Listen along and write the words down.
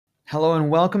Hello and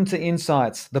welcome to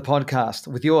Insights, the podcast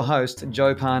with your host,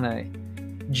 Joe Parnay.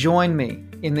 Join me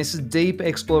in this deep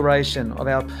exploration of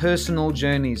our personal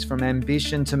journeys from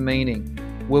ambition to meaning,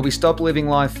 where we stop living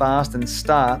life fast and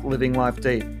start living life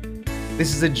deep.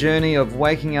 This is a journey of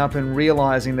waking up and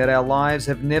realizing that our lives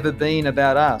have never been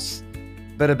about us,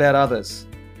 but about others.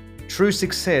 True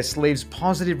success leaves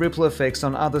positive ripple effects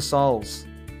on other souls.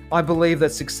 I believe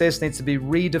that success needs to be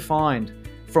redefined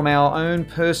from our own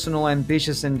personal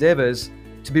ambitious endeavors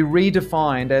to be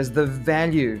redefined as the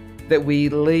value that we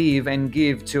leave and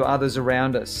give to others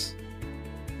around us.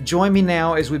 Join me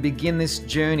now as we begin this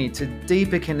journey to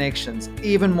deeper connections,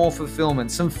 even more fulfillment,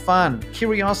 some fun,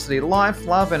 curiosity, life,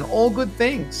 love, and all good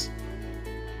things.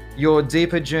 Your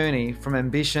deeper journey from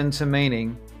ambition to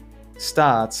meaning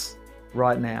starts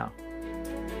right now.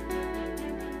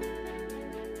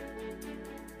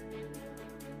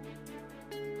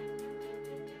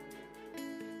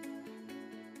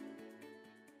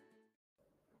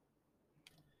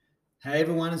 Hey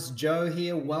everyone, it's Joe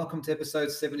here. Welcome to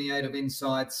episode 78 of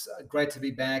Insights. Great to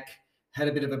be back. Had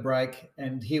a bit of a break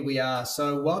and here we are.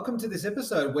 So welcome to this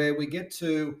episode where we get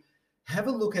to have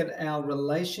a look at our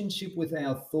relationship with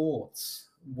our thoughts,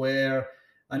 where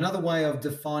another way of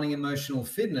defining emotional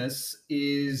fitness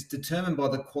is determined by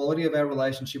the quality of our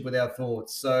relationship with our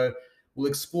thoughts. So we'll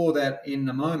explore that in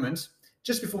a moment.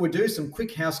 Just before we do, some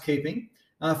quick housekeeping.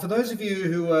 For those of you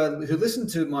who listen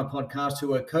to my podcast,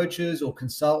 who are coaches or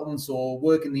consultants or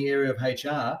work in the area of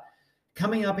HR,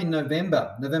 coming up in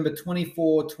November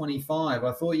 24, 25,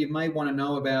 I thought you may want to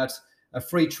know about a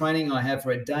free training I have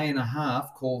for a day and a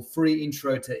half called Free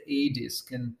Intro to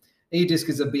eDisc. And eDisc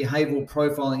is a behavioral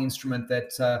profiling instrument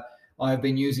that I have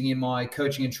been using in my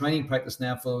coaching and training practice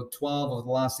now for 12 of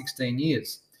the last 16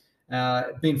 years.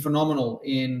 Been phenomenal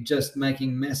in just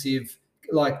making massive,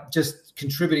 just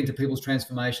contributing to people's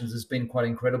transformations has been quite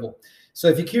incredible. So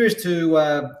if you're curious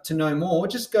to know more,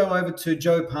 just go over to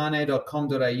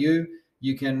joeparnay.com.au.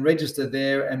 You can register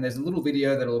there and there's a little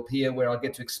video that'll appear where I'll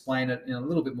get to explain it in a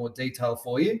little bit more detail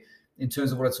for you in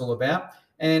terms of what it's all about.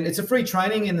 And it's a free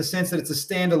training in the sense that it's a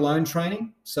standalone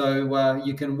training. So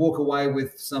you can walk away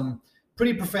with some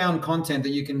pretty profound content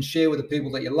that you can share with the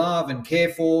people that you love and care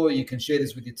for. You can share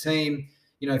this with your team.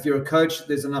 You know, if you're a coach,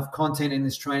 there's enough content in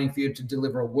this training for you to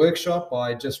deliver a workshop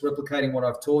by just replicating what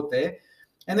I've taught there.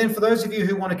 And then for those of you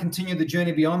who want to continue the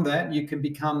journey beyond that, you can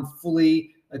become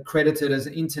fully accredited as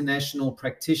international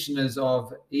practitioners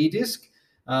of eDisc.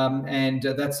 And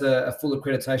that's a full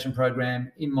accreditation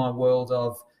program in my world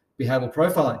of behavioral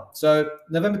profiling. So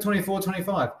November 24,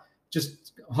 25,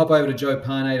 just hop over to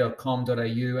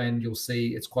joeparnay.com.au and you'll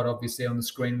see it's quite obvious there on the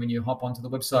screen when you hop onto the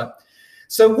website.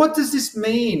 So what does this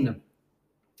mean?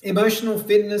 Emotional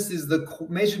fitness is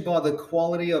measured by the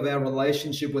quality of our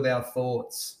relationship with our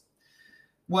thoughts.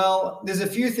 Well, there's a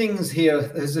few things here.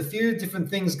 There's a few different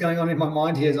things going on in my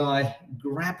mind here as I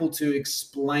grapple to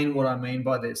explain what I mean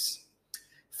by this.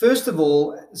 First of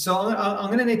all, so I'm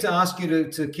going to need to ask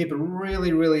you to keep a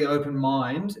really, really open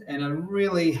mind and a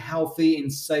really healthy,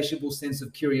 insatiable sense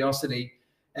of curiosity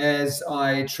as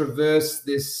I traverse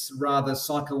this rather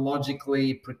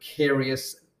psychologically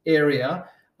precarious area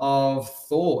of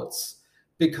thoughts,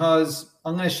 because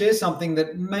I'm going to share something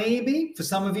that maybe for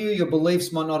some of you, your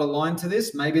beliefs might not align to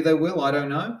this. Maybe they will, I don't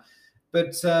know.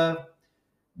 But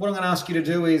what I'm going to ask you to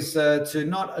do is to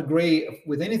not agree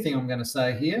with anything I'm going to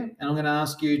say here. And I'm going to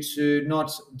ask you to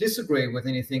not disagree with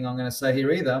anything I'm going to say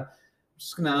here either. I'm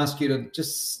just going to ask you to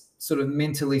just sort of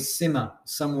mentally simmer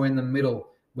somewhere in the middle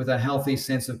with a healthy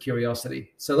sense of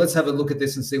curiosity. So let's have a look at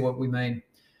this and see what we mean.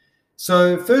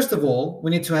 So first of all, we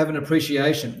need to have an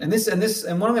appreciation. And what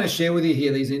I'm going to share with you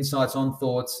here, these insights on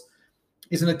thoughts,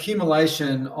 is an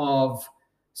accumulation of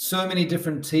so many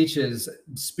different teachers,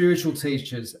 spiritual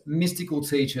teachers, mystical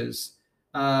teachers,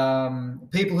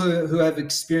 people who have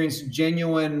experienced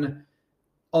genuine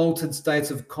altered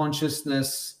states of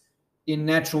consciousness in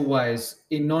natural ways,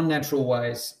 in non-natural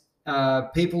ways,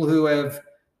 people who have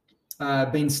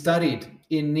been studied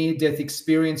in near-death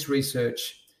experience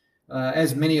research.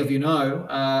 As many of you know,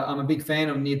 I'm a big fan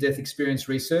of near-death experience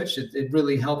research. It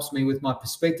really helps me with my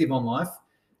perspective on life.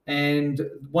 And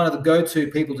one of the go-to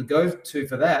people to go to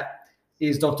for that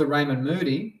is Dr. Raymond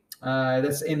Moody.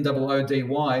 That's Moody,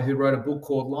 who wrote a book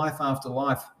called Life After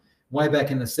Life way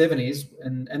back in the 70s.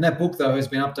 And that book, though, has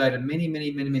been updated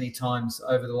many times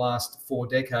over the last 4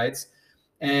 decades.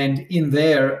 And in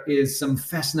there is some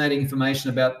fascinating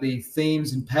information about the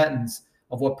themes and patterns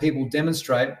of what people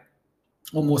demonstrate,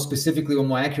 or more specifically, or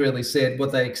more accurately said,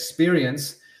 what they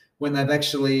experience when they've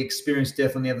actually experienced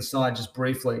death on the other side, just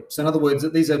briefly. So in other words,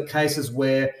 these are cases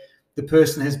where the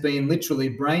person has been literally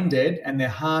brain dead and their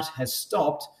heart has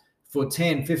stopped for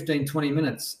 10, 15, 20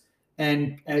 minutes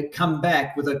and come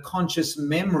back with a conscious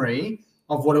memory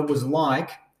of what it was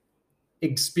like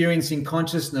experiencing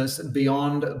consciousness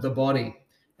beyond the body.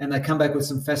 And they come back with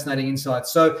some fascinating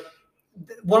insights. So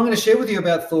what I'm going to share with you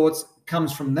about thoughts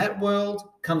comes from that world,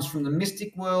 comes from the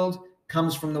mystic world,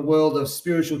 comes from the world of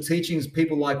spiritual teachings,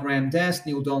 people like Ram Dass,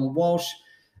 Neale Donald Walsch,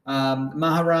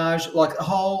 Maharaj, like a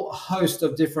whole host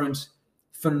of different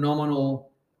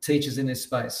phenomenal teachers in this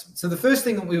space. So the first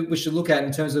thing that we should look at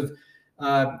in terms of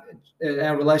our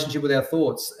relationship with our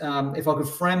thoughts, if I could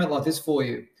frame it like this for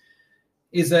you,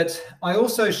 is that I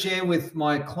also share with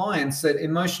my clients that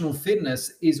emotional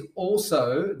fitness is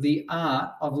also the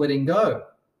art of letting go.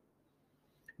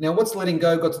 Now, what's letting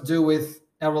go got to do with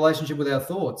our relationship with our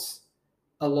thoughts?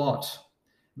 A lot.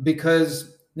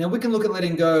 Because now we can look at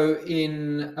letting go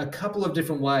in a couple of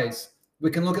different ways.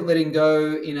 We can look at letting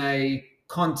go in a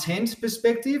content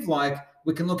perspective, like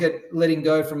we can look at letting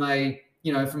go from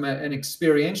an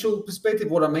experiential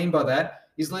perspective. What I mean by that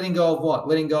is letting go of what?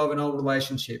 Letting go of an old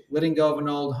relationship, letting go of an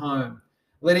old home,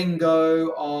 letting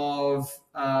go of,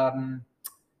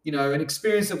 an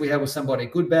experience that we have with somebody,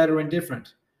 good, bad, or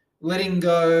indifferent, letting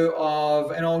go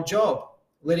of an old job,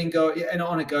 letting go, and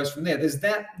on it goes from there. There's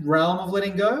that realm of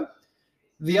letting go.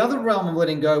 The other realm of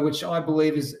letting go, which I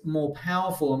believe is more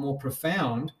powerful and more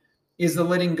profound, is the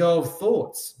letting go of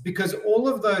thoughts, because all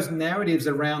of those narratives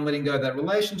around letting go of that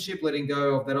relationship, letting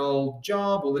go of that old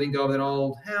job, or letting go of that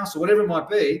old house, or whatever it might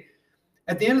be,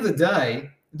 at the end of the day,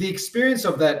 the experience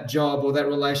of that job or that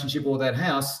relationship or that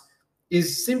house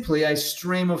is simply a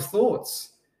stream of thoughts.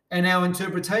 And our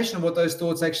interpretation of what those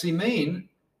thoughts actually mean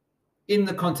in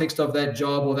the context of that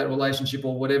job or that relationship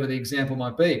or whatever the example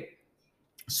might be.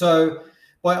 So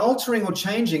by altering or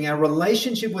changing our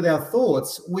relationship with our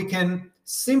thoughts, we can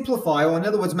simplify, or in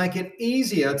other words, make it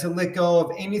easier to let go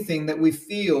of anything that we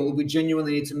feel we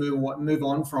genuinely need to move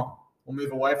on from, or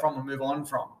move away from, or move on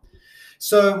from.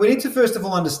 So we need to first of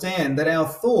all understand that our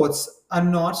thoughts are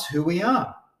not who we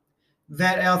are.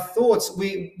 That our thoughts,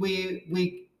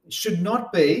 we should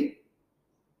not be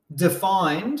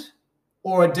defined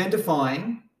or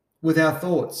identifying with our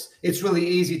thoughts. It's really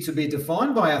easy to be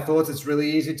defined by our thoughts. It's really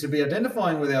easy to be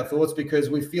identifying with our thoughts because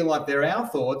we feel like they're our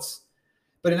thoughts.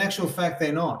 But in actual fact,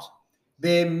 they're not.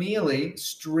 They're merely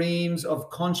streams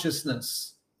of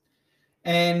consciousness.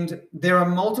 And there are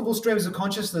multiple streams of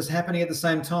consciousness happening at the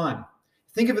same time.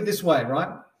 Think of it this way, right?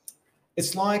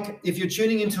 It's like if you're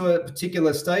tuning into a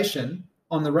particular station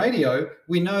on the radio,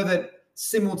 we know that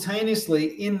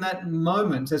simultaneously in that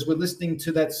moment, as we're listening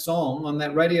to that song on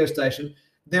that radio station,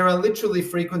 there are literally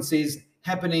frequencies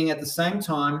happening at the same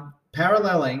time,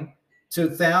 paralleling to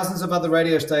thousands of other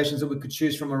radio stations that we could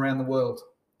choose from around the world.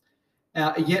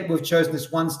 Yet we've chosen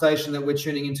this one station that we're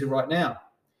tuning into right now.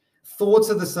 Thoughts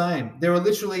are the same. There are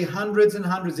literally hundreds and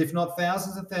hundreds, if not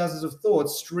thousands and thousands of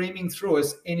thoughts streaming through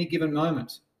us any given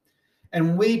moment.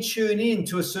 And we tune in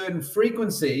to a certain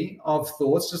frequency of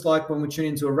thoughts, just like when we tune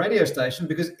into a radio station,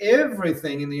 because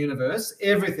everything in the universe,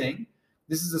 everything,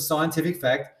 this is a scientific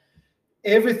fact,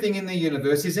 everything in the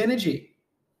universe is energy.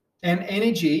 And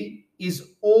energy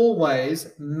is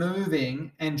always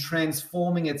moving and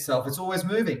transforming itself. It's always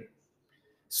moving.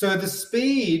 So the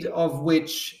speed of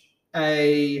which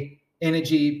a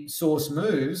energy source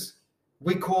moves,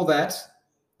 we call that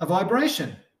a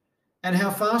vibration. And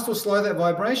how fast or slow that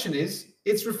vibration is,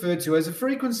 it's referred to as a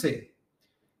frequency.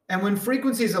 And when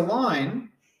frequencies align,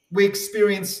 we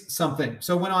experience something.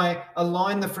 So when I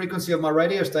align the frequency of my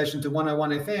radio station to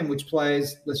 101 FM, which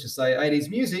plays, let's just say 80s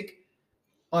music,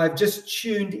 I've just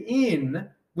tuned in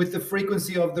with the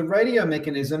frequency of the radio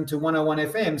mechanism to 101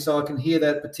 FM so I can hear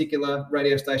that particular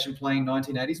radio station playing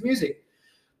 1980s music.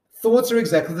 Thoughts are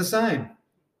exactly the same.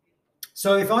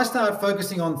 So if I start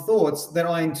focusing on thoughts that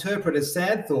I interpret as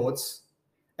sad thoughts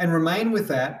and remain with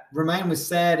sad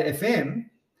FM,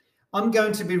 I'm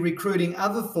going to be recruiting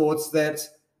other thoughts that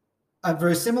are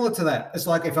very similar to that. It's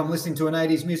like if I'm listening to an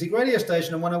 80s music radio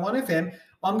station on 101 FM,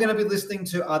 I'm going to be listening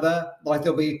to other, like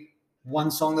there'll be one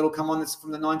song that'll come on that's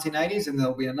from the 1980s, and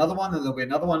there'll be another one, and there'll be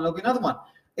another one, and there'll be another one.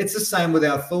 It's the same with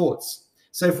our thoughts.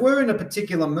 So if we're in a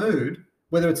particular mood,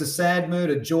 whether it's a sad mood,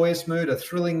 a joyous mood, a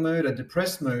thrilling mood, a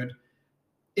depressed mood,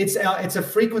 it's a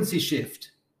frequency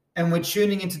shift, and we're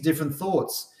tuning into different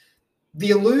thoughts. The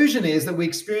illusion is that we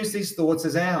experience these thoughts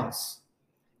as ours.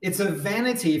 It's a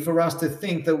vanity for us to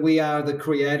think that we are the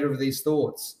creator of these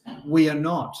thoughts. We are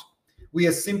not. We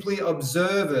are simply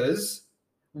observers,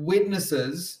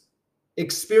 witnesses,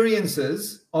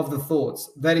 experiences of the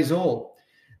thoughts. That is all.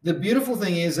 The beautiful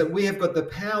thing is that we have got the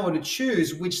power to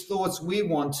choose which thoughts we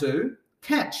want to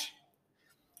catch.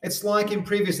 It's like in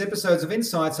previous episodes of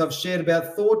Insights, I've shared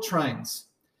about thought trains,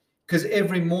 because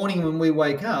every morning when we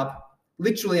wake up,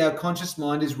 literally our conscious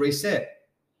mind is reset.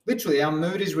 Literally, our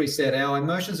mood is reset, our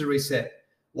emotions are reset.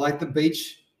 Like the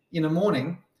beach in the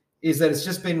morning is that it's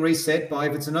just been reset by,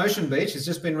 if it's an ocean beach, it's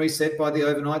just been reset by the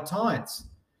overnight tides.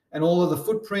 And all of the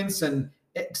footprints and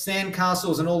sand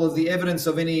castles and all of the evidence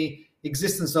of any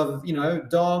existence of,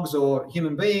 dogs or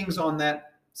human beings on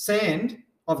that sand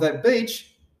of that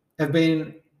beach have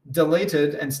been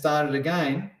deleted and started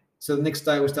again. So the next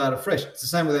day we start afresh. It's the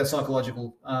same with our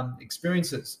psychological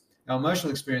experiences, our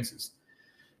emotional experiences.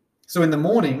 So in the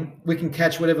morning, we can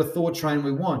catch whatever thought train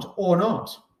we want or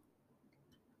not.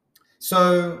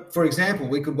 So, for example,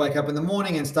 we could wake up in the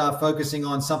morning and start focusing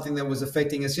on something that was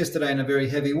affecting us yesterday in a very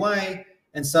heavy way,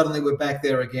 and suddenly we're back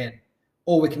there again.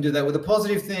 Or we can do that with a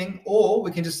positive thing, or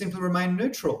we can just simply remain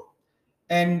neutral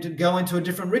and go into a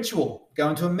different ritual, go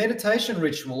into a meditation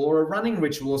ritual or a running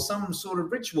ritual or some sort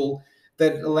of ritual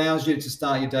that allows you to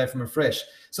start your day from afresh.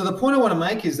 So the point I want to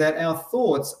make is that our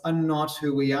thoughts are not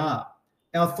who we are.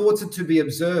 Our thoughts are to be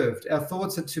observed. Our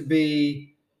thoughts are to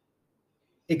be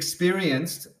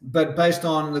experienced, but based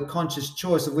on the conscious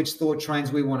choice of which thought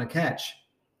trains we want to catch.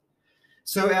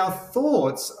 So our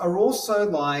thoughts are also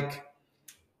like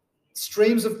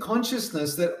streams of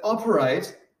consciousness that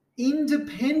operate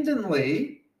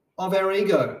independently of our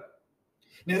ego.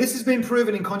 Now, this has been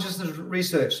proven in consciousness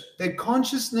research, that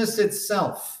consciousness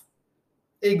itself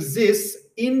exists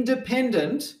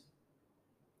independent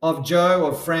of Joe,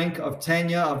 of Frank, of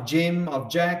Tanya, of Jim, of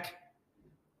Jack.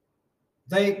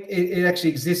 It actually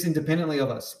exists independently of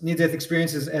us. Near-death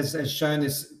experiences has shown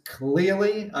this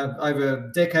clearly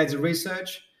over decades of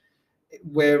research,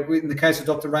 where in the case of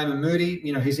Dr. Raymond Moody,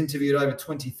 he's interviewed over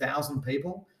 20,000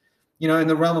 people. In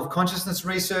the realm of consciousness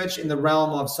research, in the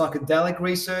realm of psychedelic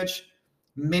research,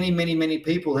 many, many, many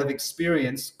people have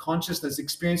experienced consciousness,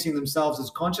 experiencing themselves as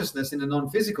consciousness in a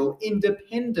non-physical,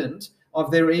 independent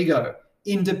of their ego,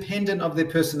 independent of their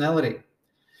personality.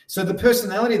 So the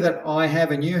personality that I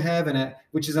have and you have,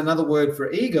 which is another word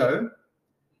for ego,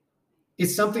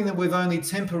 is something that we've only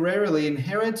temporarily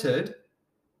inherited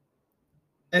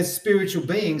as spiritual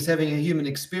beings having a human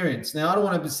experience. Now, I don't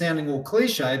want to be sounding all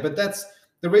cliche, but that's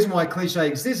the reason why cliche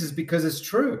exists, is because it's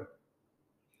true.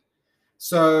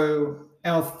 So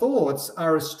our thoughts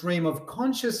are a stream of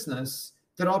consciousness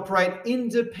that operate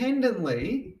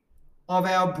independently of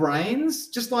our brains,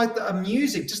 just like a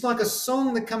music, just like a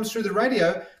song that comes through the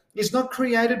radio is not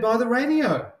created by the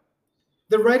radio.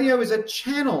 The radio is a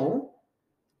channel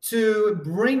to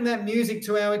bring that music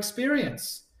to our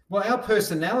experience. Well, our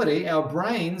personality, our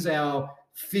brains, our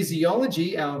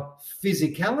physiology, our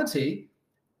physicality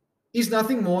is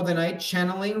nothing more than a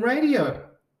channeling radio.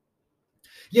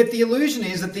 Yet the illusion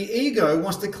is that the ego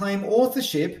wants to claim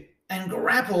authorship and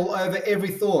grapple over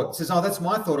every thought. It says, oh, that's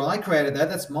my thought. I created that.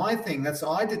 That's my thing.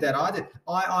 I did that.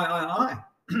 I.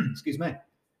 Excuse me.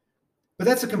 But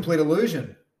that's a complete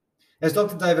illusion. As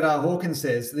Dr. David R. Hawkins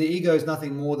says, the ego is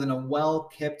nothing more than a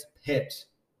well-kept pet.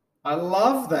 I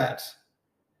love that.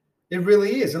 It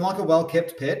really is. And like a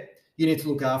well-kept pet, you need to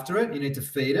look after it. You need to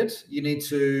feed it. You need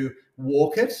to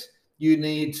walk it. You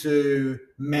need to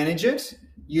manage it.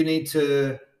 You need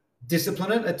to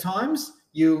discipline it at times.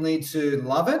 You'll need to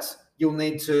love it. You'll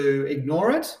need to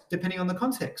ignore it, depending on the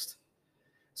context.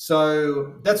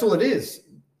 So that's all it is.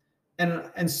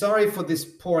 And sorry for this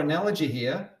poor analogy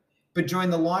here, but during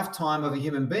the lifetime of a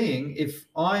human being, if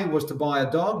I was to buy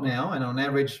a dog now, and on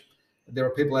average, there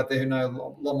are people out there who know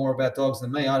a lot more about dogs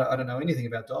than me. I don't know anything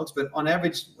about dogs, but on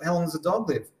average, how long does a dog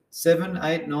live? 7,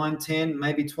 8, 9, 10,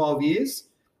 maybe 12 years,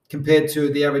 compared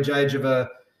to the average age of a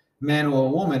man or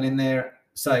a woman in their,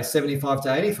 say, 75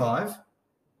 to 85.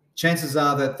 Chances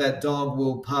are that that dog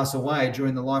will pass away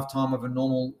during the lifetime of a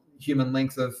normal human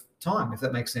length of time, if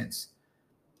that makes sense.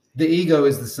 The ego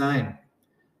is the same,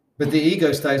 but the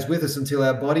ego stays with us until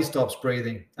our body stops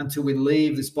breathing, until we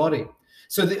leave this body.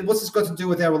 So what's this got to do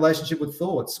with our relationship with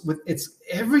thoughts? It's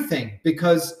everything,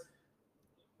 because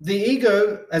the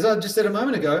ego, as I just said a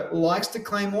moment ago, likes to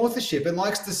claim authorship. It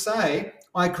likes to say,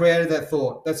 I created that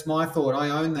thought. That's my thought. I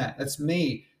own that. That's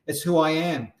me. It's who I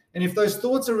am. And if those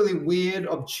thoughts are really weird,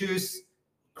 obtuse,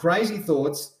 crazy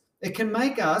thoughts, it can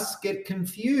make us get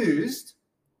confused.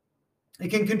 It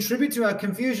can contribute to our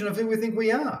confusion of who we think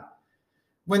we are.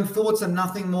 When thoughts are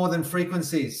nothing more than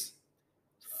frequencies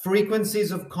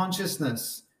of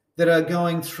consciousness that are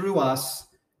going through us,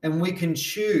 and we can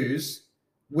choose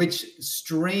which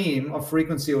stream of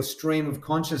frequency or stream of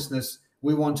consciousness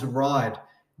we want to ride.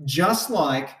 Just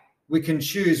like we can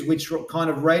choose which kind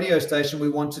of radio station we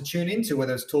want to tune into,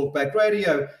 whether it's talkback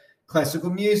radio, classical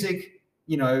music,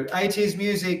 80s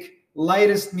music,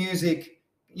 latest music,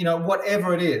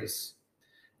 whatever it is.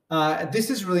 This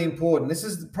is really important. This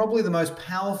is probably the most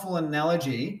powerful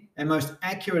analogy and most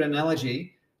accurate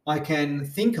analogy I can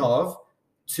think of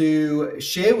to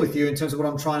share with you in terms of what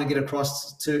I'm trying to get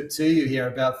across to you here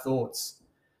about thoughts.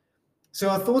 So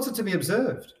our thoughts are to be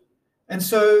observed. And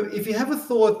so if you have a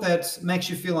thought that makes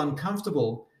you feel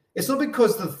uncomfortable, it's not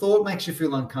because the thought makes you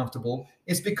feel uncomfortable.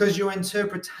 It's because your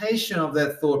interpretation of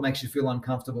that thought makes you feel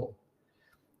uncomfortable.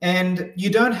 And you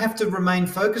don't have to remain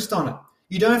focused on it.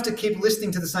 You don't have to keep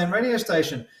listening to the same radio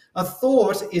station. A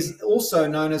thought is also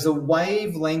known as a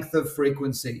wavelength of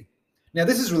frequency. Now,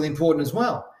 this is really important as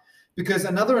well, because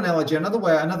another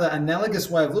analogous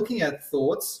way of looking at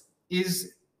thoughts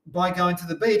is by going to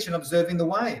the beach and observing the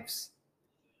waves.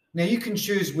 Now, you can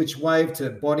choose which wave to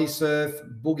body surf,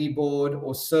 boogie board,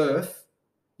 or surf.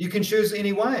 You can choose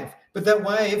any wave, but that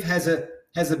wave has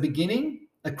a beginning,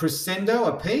 a crescendo,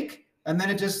 a peak, and then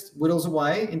it just whittles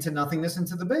away into nothingness,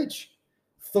 into the beach.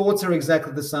 Thoughts are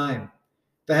exactly the same.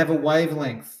 They have a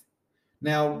wavelength.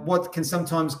 Now, what can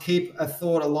sometimes keep a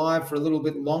thought alive for a little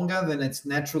bit longer than its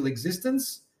natural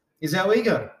existence is our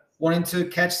ego, wanting to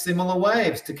catch similar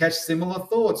waves, to catch similar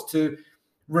thoughts, to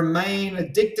remain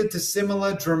addicted to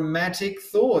similar dramatic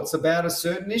thoughts about a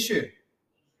certain issue.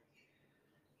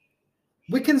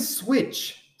 We can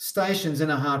switch stations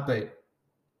in a heartbeat.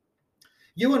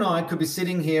 You and I could be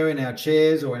sitting here in our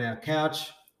chairs or in our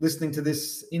couch listening to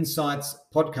this Insights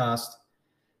podcast,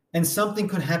 and something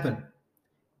could happen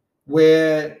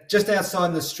where just outside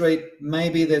in the street,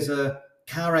 maybe there's a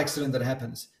car accident that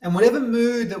happens. And whatever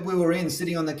mood that we were in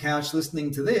sitting on the couch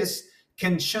listening to this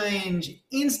can change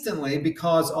instantly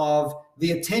because of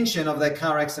the attention of that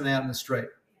car accident out in the street.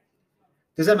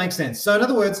 Does that make sense? So in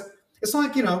other words, it's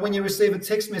like, when you receive a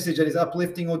text message that is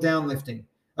uplifting or downlifting,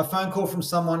 a phone call from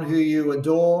someone who you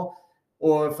adore,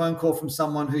 or a phone call from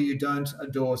someone who you don't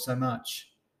adore so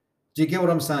much. Do you get what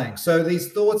I'm saying? So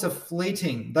these thoughts are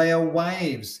fleeting. They are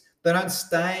waves. They don't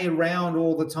stay around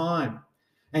all the time.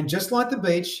 And just like the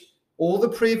beach, all the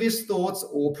previous thoughts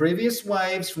or previous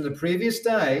waves from the previous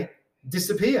day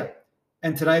disappear.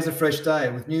 And today's a fresh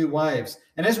day with new waves.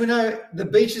 And as we know, the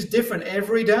beach is different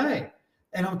every day.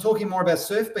 And I'm talking more about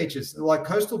surf beaches, like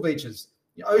coastal beaches,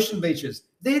 ocean beaches.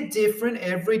 They're different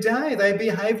every day. They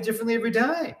behave differently every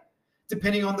day,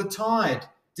 depending on the tide,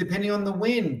 depending on the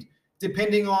wind,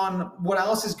 depending on what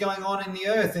else is going on in the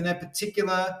earth in that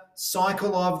particular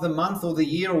cycle of the month or the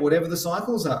year or whatever the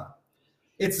cycles are.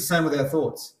 It's the same with our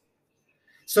thoughts.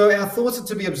 So our thoughts are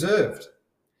to be observed.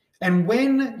 And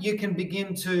when you can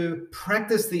begin to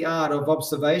practice the art of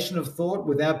observation of thought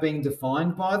without being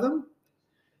defined by them,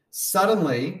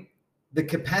 suddenly the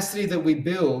capacity that we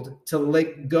build to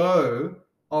let go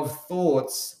of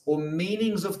thoughts or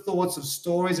meanings of thoughts, of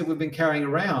stories that we've been carrying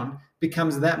around,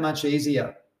 becomes that much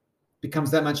easier.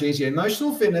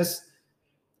 Emotional fitness,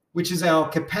 which is our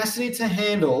capacity to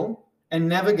handle and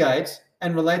navigate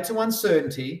and relate to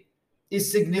uncertainty,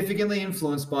 is significantly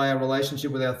influenced by our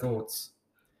relationship with our thoughts.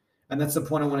 And that's the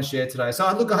point I want to share today. So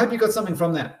look, I hope you got something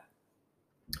from that.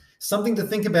 Something to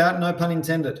think about, no pun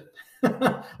intended.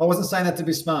 I wasn't saying that to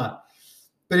be smart,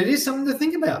 but it is something to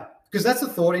think about, because that's a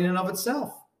thought in and of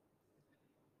itself.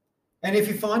 And if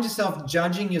you find yourself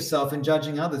judging yourself and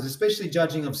judging others, especially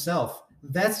judging of self,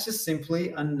 that's just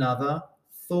simply another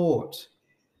thought.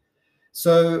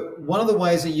 So one of the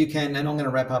ways that you can, and I'm going to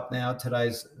wrap up now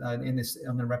I'm going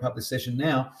to wrap up this session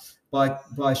now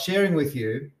by sharing with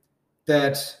you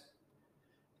that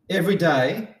every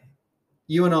day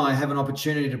you and I have an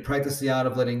opportunity to practice the art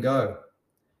of letting go.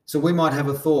 So we might have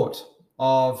a thought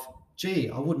of, gee,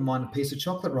 I wouldn't mind a piece of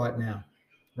chocolate right now,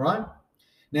 right?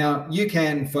 Now, you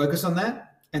can focus on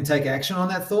that and take action on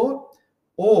that thought,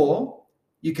 or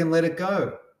you can let it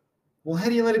go. Well, how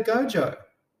do you let it go, Joe?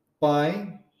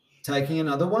 By taking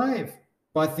another wave,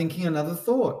 by thinking another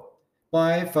thought,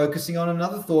 by focusing on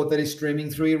another thought that is streaming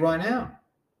through you right now.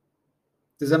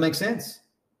 Does that make sense?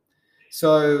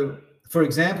 So, for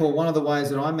example, one of the ways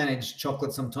that I manage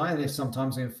chocolate sometimes,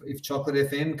 if Chocolate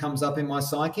FM comes up in my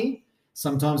psyche,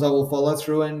 sometimes I will follow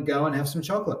through and go and have some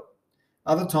chocolate.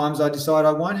 Other times I decide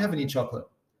I won't have any chocolate.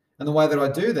 And the way that I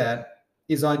do that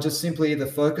is I just simply either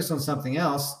focus on something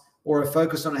else, or I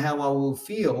focus on how I will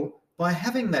feel by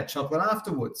having that chocolate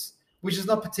afterwards, which is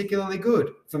not particularly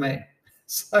good for me.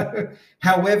 So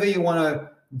however you want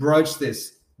to broach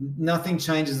this, nothing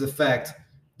changes the fact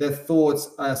that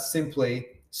thoughts are simply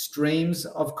streams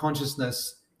of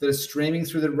consciousness that are streaming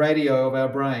through the radio of our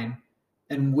brain,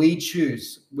 and we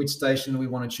choose which station we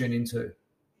want to tune into.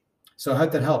 So I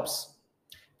hope that helps.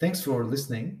 Thanks for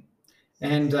listening.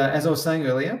 And as I was saying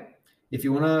earlier, if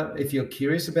you're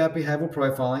curious about behavioral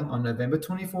profiling, on November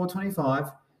 24, 25,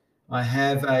 I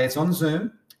have it's on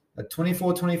Zoom at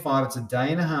 24, 25. It's a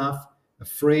day and a half, a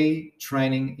free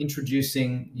training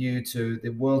introducing you to the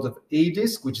world of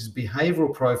eDisc, which is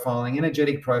behavioral profiling,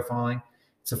 energetic profiling.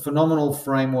 It's a phenomenal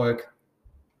framework.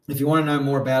 If you want to know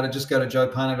more about it, just go to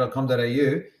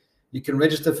joeparnack.com.au. You can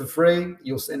register for free.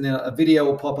 And then a video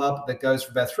will pop up that goes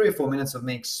for about 3 or 4 minutes of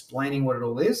me explaining what it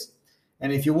all is.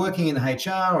 And if you're working in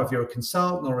HR, or if you're a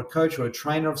consultant or a coach or a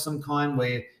trainer of some kind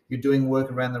where you're doing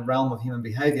work around the realm of human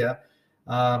behavior,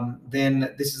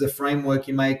 then this is a framework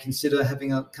you may consider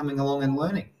coming along and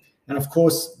learning. And of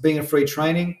course, being a free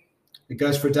training, it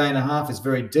goes for a day and a half. It's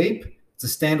very deep. It's a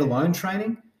standalone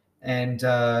training. And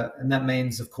that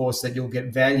means, of course, that you'll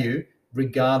get value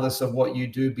regardless of what you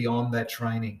do beyond that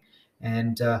training.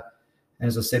 And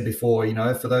as I said before,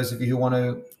 for those of you who want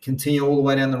to continue all the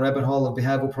way down the rabbit hole of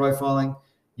behavioral profiling,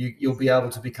 you'll be able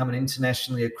to become an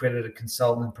internationally accredited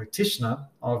consultant and practitioner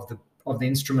of the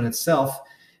instrument itself,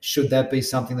 should that be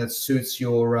something that suits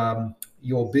your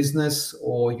business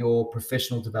or your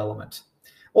professional development.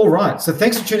 All right. So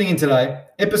thanks for tuning in today,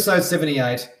 episode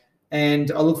 78.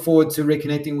 And I look forward to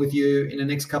reconnecting with you in the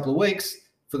next couple of weeks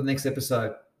for the next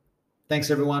episode. Thanks,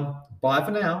 everyone. Bye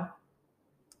for now.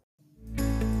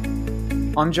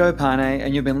 I'm Joe Parnack,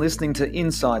 and you've been listening to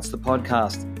Insights, the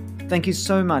podcast. Thank you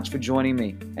so much for joining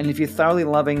me. And if you're thoroughly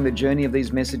loving the journey of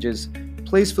these messages,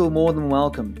 please feel more than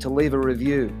welcome to leave a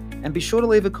review. And be sure to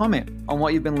leave a comment on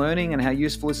what you've been learning and how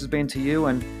useful this has been to you,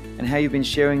 and how you've been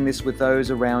sharing this with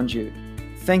those around you.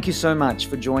 Thank you so much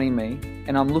for joining me,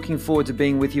 and I'm looking forward to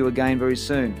being with you again very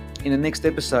soon in the next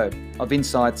episode of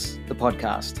Insights, the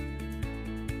podcast.